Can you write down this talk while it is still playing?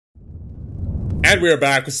And we are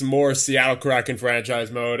back with some more Seattle Kraken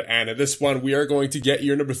franchise mode, and in this one we are going to get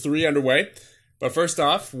year number 3 underway. But first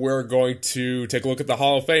off, we're going to take a look at the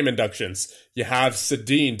Hall of Fame inductions. You have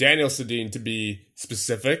Daniel Sedin to be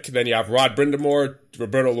specific, then you have Rod Brindamore,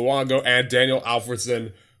 Roberto Luongo, and Daniel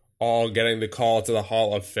Alfredsson all getting the call to the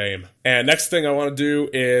Hall of Fame. And next thing I want to do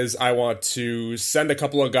is I want to send a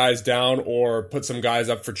couple of guys down or put some guys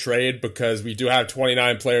up for trade because we do have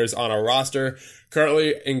 29 players on our roster.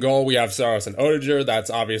 Currently, in goal, we have Saros and Oettinger.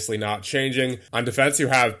 That's obviously not changing. On defense, you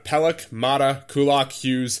have Pelech, Mata, Kulak,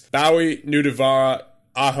 Hughes, Bowie, Nudivara,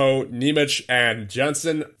 Aho, Nemec, and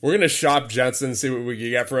Jensen. We're going to shop Jensen, see what we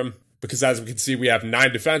can get for him. Because as we can see, we have 9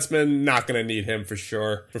 defensemen. Not going to need him for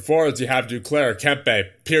sure. For forwards, you have Duclair, Kempe,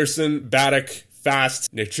 Pearson, Baddock,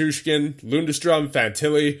 Fast, Nichushkin, Lundestrom,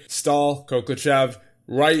 Fantilli, Stahl, Koklachev,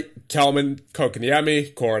 Wright, Kelman,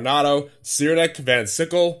 Kokaniemi, Coronado, Siernik, Van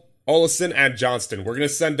Sickle, Olesen, and Johnston. We're going to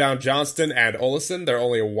send down Johnston and Olesen. They're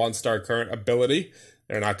only a 1-star current ability.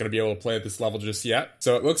 They're not going to be able to play at this level just yet.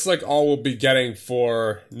 So it looks like all we'll be getting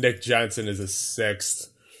for Nick Jensen is a 6th.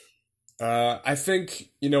 I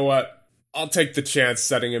think, you know what, I'll take the chance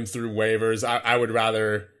setting him through waivers. I would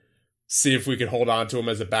rather see if we can hold on to him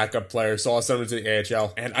as a backup player, so I'll send him to the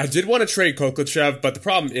AHL. And I did want to trade Koklachev, but the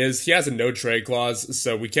problem is he has a no-trade clause,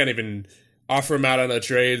 so we can't even offer him out on a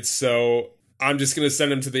trade, so I'm just going to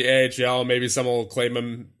send him to the AHL. Maybe someone will claim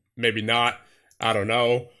him, maybe not. I don't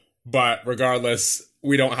know. But regardless,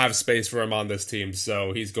 we don't have space for him on this team,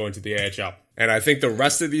 so he's going to the AHL. And I think the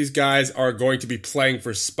rest of these guys are going to be playing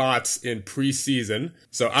for spots in preseason.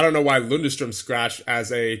 So I don't know why Lundestrom scratched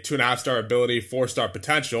as a 2.5-star ability, 4-star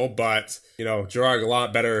potential, but, you know, Gerard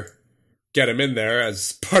Gallant better get him in there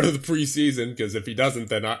as part of the preseason, because if he doesn't,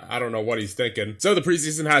 then I don't know what he's thinking. So the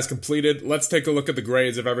preseason has completed. Let's take a look at the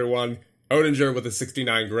grades of everyone. Oettinger with a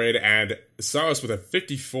 69 grade and Saros with a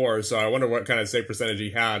 54, so I wonder what kind of save percentage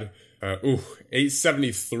he had.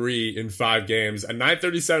 873 in 5 games. A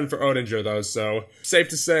 937 for Oettinger, though, so safe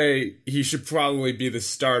to say he should probably be the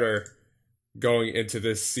starter going into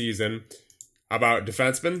this season. How about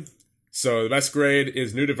defensemen? So the best grade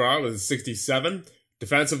is Nudivara with a 67.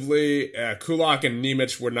 Defensively, Kulak and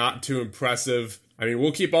Nemec were not too impressive. I mean,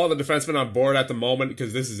 we'll keep all the defensemen on board at the moment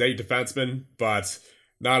because this is 8 defensemen, but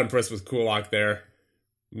not impressed with Kulak there,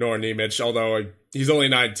 nor Nemec, although he's only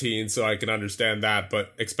 19, so I can understand that,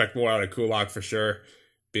 but expect more out of Kulak for sure,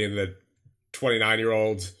 being the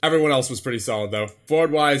 29-year-old. Everyone else was pretty solid, though.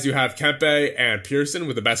 Forward-wise, you have Kempe and Pearson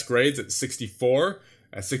with the best grades at 64,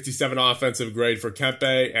 a 67 offensive grade for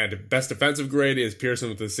Kempe, and best defensive grade is Pearson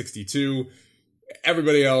with a 62.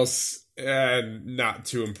 Everybody else, not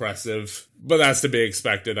too impressive, but that's to be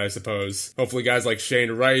expected, I suppose. Hopefully guys like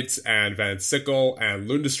Shane Wright and Van Sickle and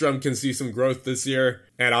Lundestrom can see some growth this year,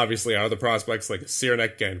 and obviously our other prospects like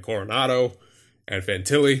Siernik and Coronado and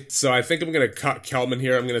Fantilli. So I think I'm going to cut Kelman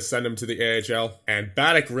here. I'm going to send him to the AHL, and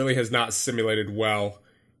Baddock really has not simulated well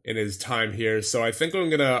in his time here, so I think I'm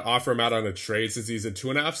going to offer him out on a trade since he's a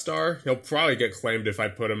 2.5-star. He'll probably get claimed if I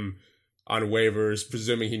put him on waivers,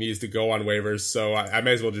 presuming he needs to go on waivers, so I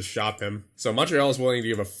may as well just shop him. So Montreal is willing to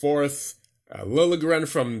give a 4th. Liljegren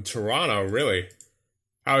from Toronto, really?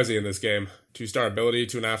 How is he in this game? 2-star ability,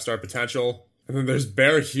 2.5-star potential. And then there's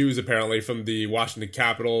Bear Hughes, apparently, from the Washington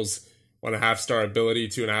Capitals. 1.5-star ability,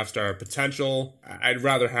 2.5-star potential. I'd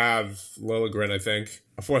rather have Liljegren, I think.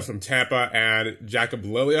 A 4th from Tampa, and Jacob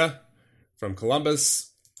Lilia from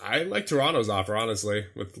Columbus. I like Toronto's offer, honestly,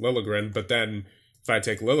 with Liljegren, but then if I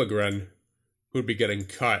take Liljegren, who'd be getting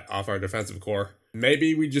cut off our defensive core?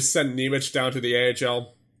 Maybe we just send Nemec down to the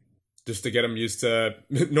AHL just to get him used to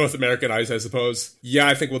North American ice, I suppose. Yeah,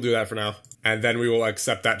 I think we'll do that for now. And then we will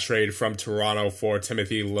accept that trade from Toronto for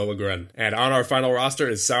Timothy Liljegren. And on our final roster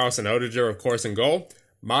is Saros and Oettinger, of course, in goal.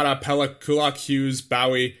 Mata, Pelech, Kulak, Hughes,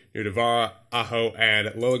 Bowie, Nudivara, Aho, and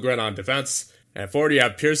Liljegren on defense. And forward, you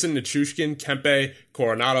have Pearson, Nichushkin, Kempe,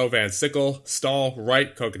 Coronado, Van Sickle, Stahl,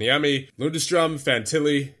 Wright, Kokaniemi, Lundestrom,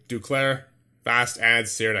 Fantilli, Duclair, Fast, and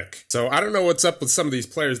Siernik. So I don't know what's up with some of these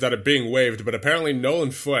players that are being waived, but apparently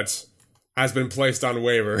Nolan Foote has been placed on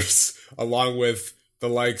waivers, along with the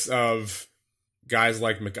likes of guys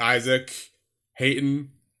like McIsaac,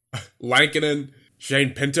 Hayton, Lankinen,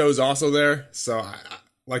 Shane Pinto's also there. So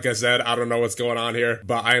like I said, I don't know what's going on here,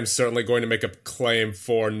 but I am certainly going to make a claim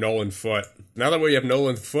for Nolan Foote. Now that we have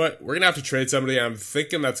Nolan Foote, we're going to have to trade somebody. I'm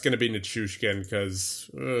thinking that's going to be Nichushkin because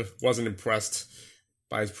wasn't impressed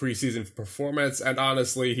by his preseason performance, and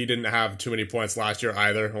honestly, he didn't have too many points last year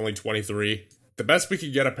either, only 23. The best we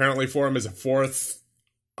could get apparently for him is a 4th.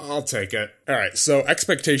 I'll take it. All right, so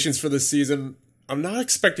expectations for this season. I'm not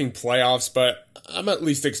expecting playoffs, but I'm at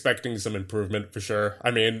least expecting some improvement for sure.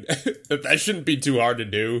 I mean, that shouldn't be too hard to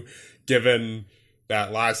do, given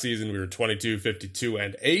that last season we were 22, 52,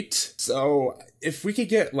 and 8. So if we could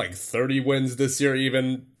get like 30 wins this year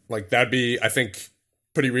even, like that'd be, I think,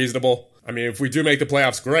 pretty reasonable. I mean, if we do make the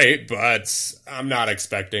playoffs, great, but I'm not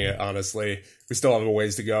expecting it, honestly. We still have a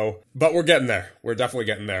ways to go, but we're getting there. We're definitely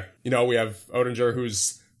getting there. You know, we have Oettinger,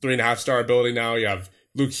 who's 3.5-star ability now. You have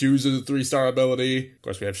Luke Hughes is a 3-star ability. Of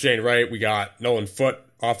course, we have Shane Wright. We got Nolan Foote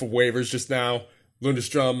off of waivers just now.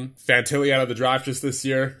 Lundestrom, Fantilli out of the draft just this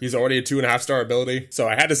year. He's already a 2.5-star ability. So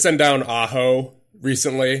I had to send down Aho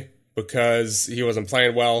recently because he wasn't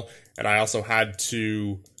playing well, and I also had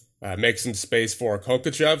to make some space for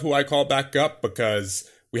Kokachev, who I called back up because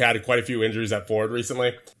we had quite a few injuries at forward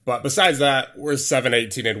recently. But besides that, we're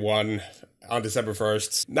 7-18-1 on December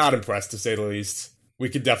 1st. Not impressed, to say the least. We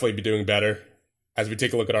could definitely be doing better. As we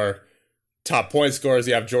take a look at our top point scorers,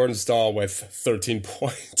 you have Jordan Staal with 13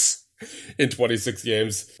 points in 26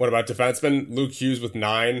 games. What about defensemen? Luke Hughes with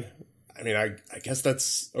 9. I mean, I guess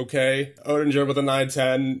that's okay. Oettinger with a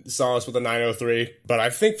 9.10, Saros with a 9.03. But I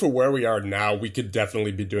think for where we are now, we could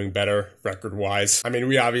definitely be doing better record-wise. I mean,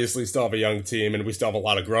 we obviously still have a young team and we still have a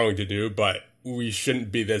lot of growing to do, but we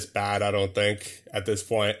shouldn't be this bad, I don't think, at this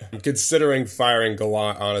point. I'm considering firing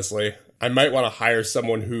Gallant, honestly. I might want to hire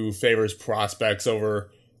someone who favors prospects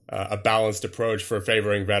over a balanced approach for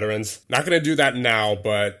favoring veterans. Not going to do that now,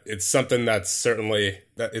 but it's something that's certainly,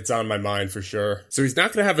 it's on my mind for sure. So he's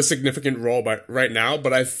not going to have a significant role right now,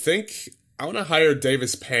 but I think I want to hire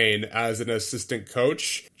Davis Payne as an assistant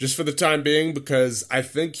coach just for the time being, because I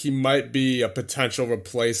think he might be a potential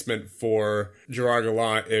replacement for Gerard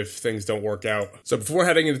Gallant if things don't work out. So before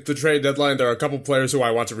heading into the trade deadline, there are a couple players who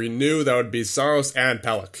I want to renew. That would be Saros and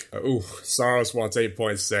Pelech. Saros wants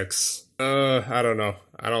 8.6. I don't know.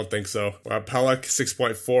 I don't think so. Pelech,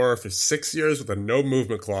 6.4 for 6 years with a no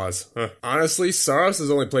movement clause. Honestly, Saros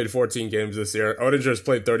has only played 14 games this year. Oettinger has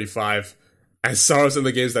played 35. And Saros in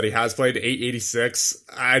the games that he has played, 886.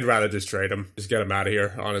 I'd rather just trade him. Just get him out of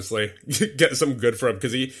here, honestly. Get something good for him,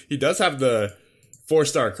 because he does have the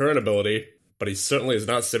 4-star current ability, but he certainly is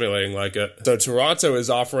not simulating like it. So Toronto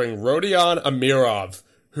is offering Rodion Amirov,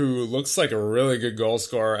 who looks like a really good goal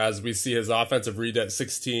scorer, as we see his offensive read at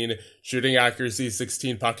 16, shooting accuracy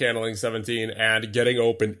 16, puck handling 17, and getting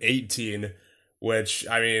open 18, which,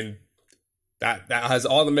 I mean, that has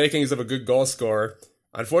all the makings of a good goal scorer.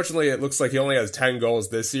 Unfortunately, it looks like he only has 10 goals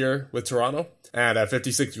this year with Toronto, and a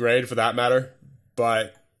 56th grade for that matter,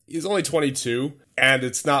 but he's only 22, and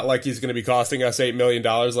it's not like he's going to be costing us $8 million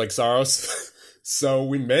like Saros, so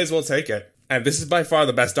we may as well take it. And this is by far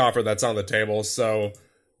the best offer that's on the table, so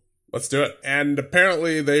let's do it. And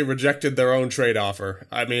apparently they rejected their own trade offer.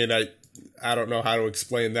 I mean, I don't know how to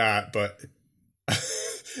explain that, but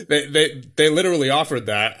they literally offered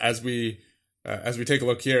that as we take a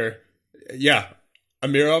look here. Yeah,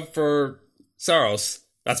 Amirov for Saros.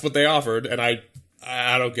 That's what they offered, and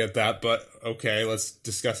I don't get that, but okay, let's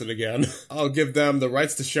discuss it again. I'll give them the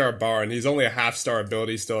rights to Sharabar, and he's only a half-star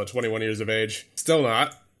ability still at 21 years of age. Still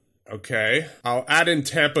not. Okay. I'll add in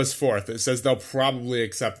Tampa's 4th. It says they'll probably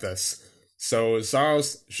accept this. So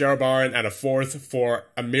Saros, Sharabaran, and a 4th for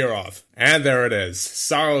Amirov. And there it is.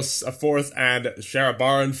 Saros, a 4th, and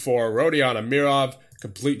Sharabaran for Rodion Amirov.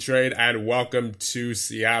 Complete trade, and welcome to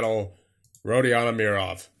Seattle, Rodion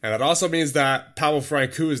Amirov. And that also means that Pavel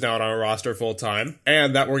Francouz is now on our roster full-time,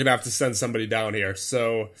 and that we're going to have to send somebody down here.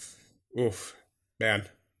 So, man.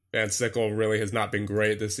 Van Sickle really has not been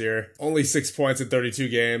great this year. Only 6 points in 32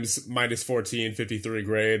 games, minus 14, 53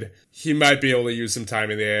 grade. He might be able to use some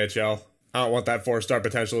time in the AHL. I don't want that 4-star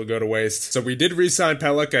potential to go to waste. So we did re-sign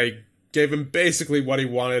Pelech. I gave him basically what he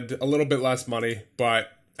wanted, a little bit less money, but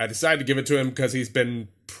I decided to give it to him because he's been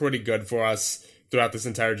pretty good for us throughout this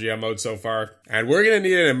entire GM mode so far. And we're going to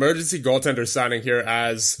need an emergency goaltender signing here,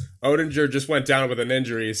 as Oettinger just went down with an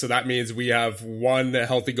injury, so that means we have one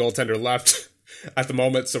healthy goaltender left at the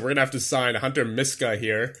moment, so we're going to have to sign Hunter Miska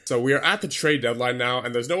here. So we are at the trade deadline now,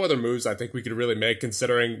 and there's no other moves I think we could really make,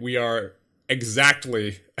 considering we are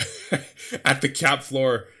exactly at the cap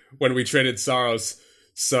floor when we traded Saros.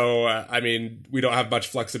 So, I mean, we don't have much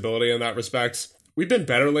flexibility in that respect. We've been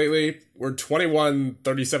better lately. We're 21,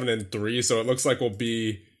 37, and 3, so it looks like we'll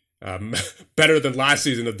be better than last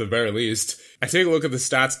season at the very least. I take a look at the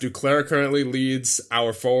stats. Duclair currently leads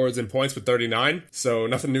our forwards in points with 39, so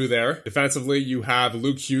nothing new there. Defensively, you have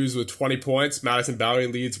Luke Hughes with 20 points. Madison Bowery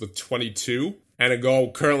leads with 22. And a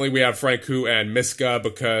goal, currently we have Francouz and Miska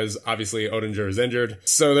because obviously Oettinger is injured.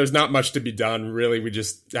 So there's not much to be done, really. We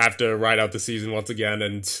just have to ride out the season once again,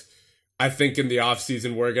 and I think in the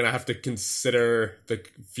offseason we're going to have to consider the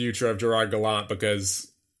future of Gerard Gallant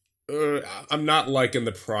because I'm not liking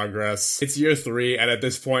the progress. It's year 3, and at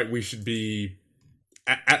this point we should be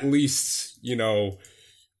at least, you know,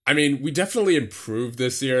 I mean, we definitely improved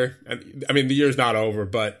this year. I mean, the year's not over,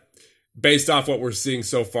 but based off what we're seeing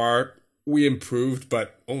so far, we improved,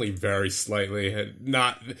 but only very slightly.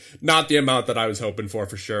 Not the amount that I was hoping for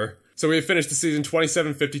sure. So we finished the season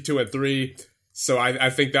 27, 52, and 3. So I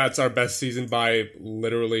think that's our best season by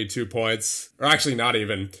literally 2 points. Or actually not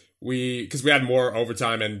even. Because we had more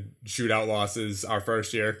overtime and shootout losses our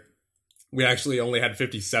first year. We actually only had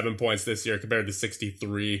 57 points this year compared to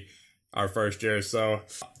 63 our first year. So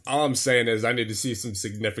all I'm saying is I need to see some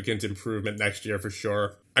significant improvement next year for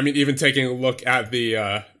sure. I mean, even taking a look at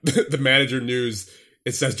the the manager news,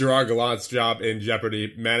 it says Gerard Gallant's job in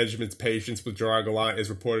jeopardy. Management's patience with Gerard Gallant is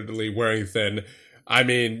reportedly wearing thin. I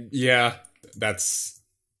mean, yeah, that's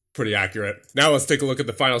pretty accurate. Now let's take a look at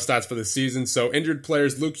the final stats for the season. So injured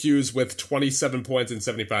players, Luke Hughes with 27 points in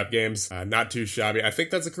 75 games. Not too shabby. I think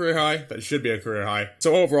that's a career high. That should be a career high.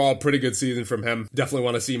 So overall, pretty good season from him. Definitely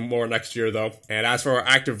want to see more next year though. And as for our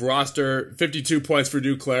active roster, 52 points for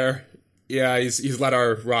Duclair. Yeah, he's led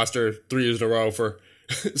our roster 3 years in a row for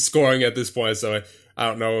scoring at this point. So I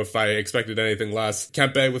don't know if I expected anything less.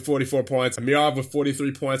 Kempe with 44 points. Amirov with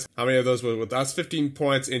 43 points. How many of those were with us? 15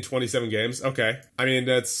 points in 27 games. Okay. I mean,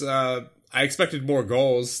 that's, I expected more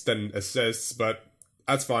goals than assists, but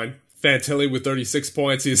that's fine. Fantilli with 36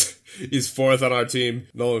 points. He's 4th on our team.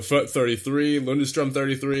 Nolan Foote, 33. Lundestrom,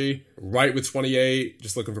 33. Wright with 28.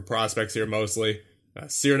 Just looking for prospects here mostly.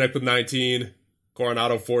 Ciernik with 19.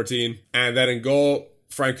 Coronado, 14. And then in goal,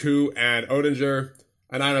 Francouz and Oettinger.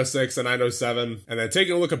 A 906, a 907. And then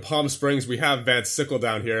taking a look at Palm Springs, we have Van Sickle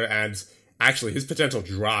down here, and actually his potential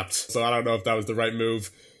dropped. So I don't know if that was the right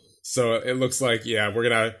move. So it looks like, yeah, we're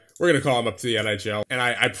gonna call him up to the NHL. And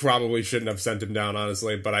I probably shouldn't have sent him down,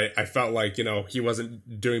 honestly, but I felt like, you know, he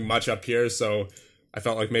wasn't doing much up here, so I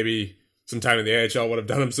felt like maybe some time in the AHL would have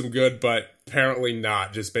done him some good, but apparently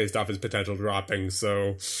not, just based off his potential dropping.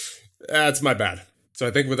 So that's my bad. So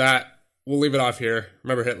I think with that, we'll leave it off here.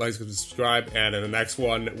 Remember, hit like, subscribe, and in the next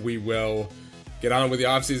one, we will get on with the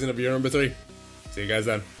offseason of year number 3. See you guys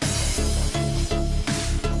then.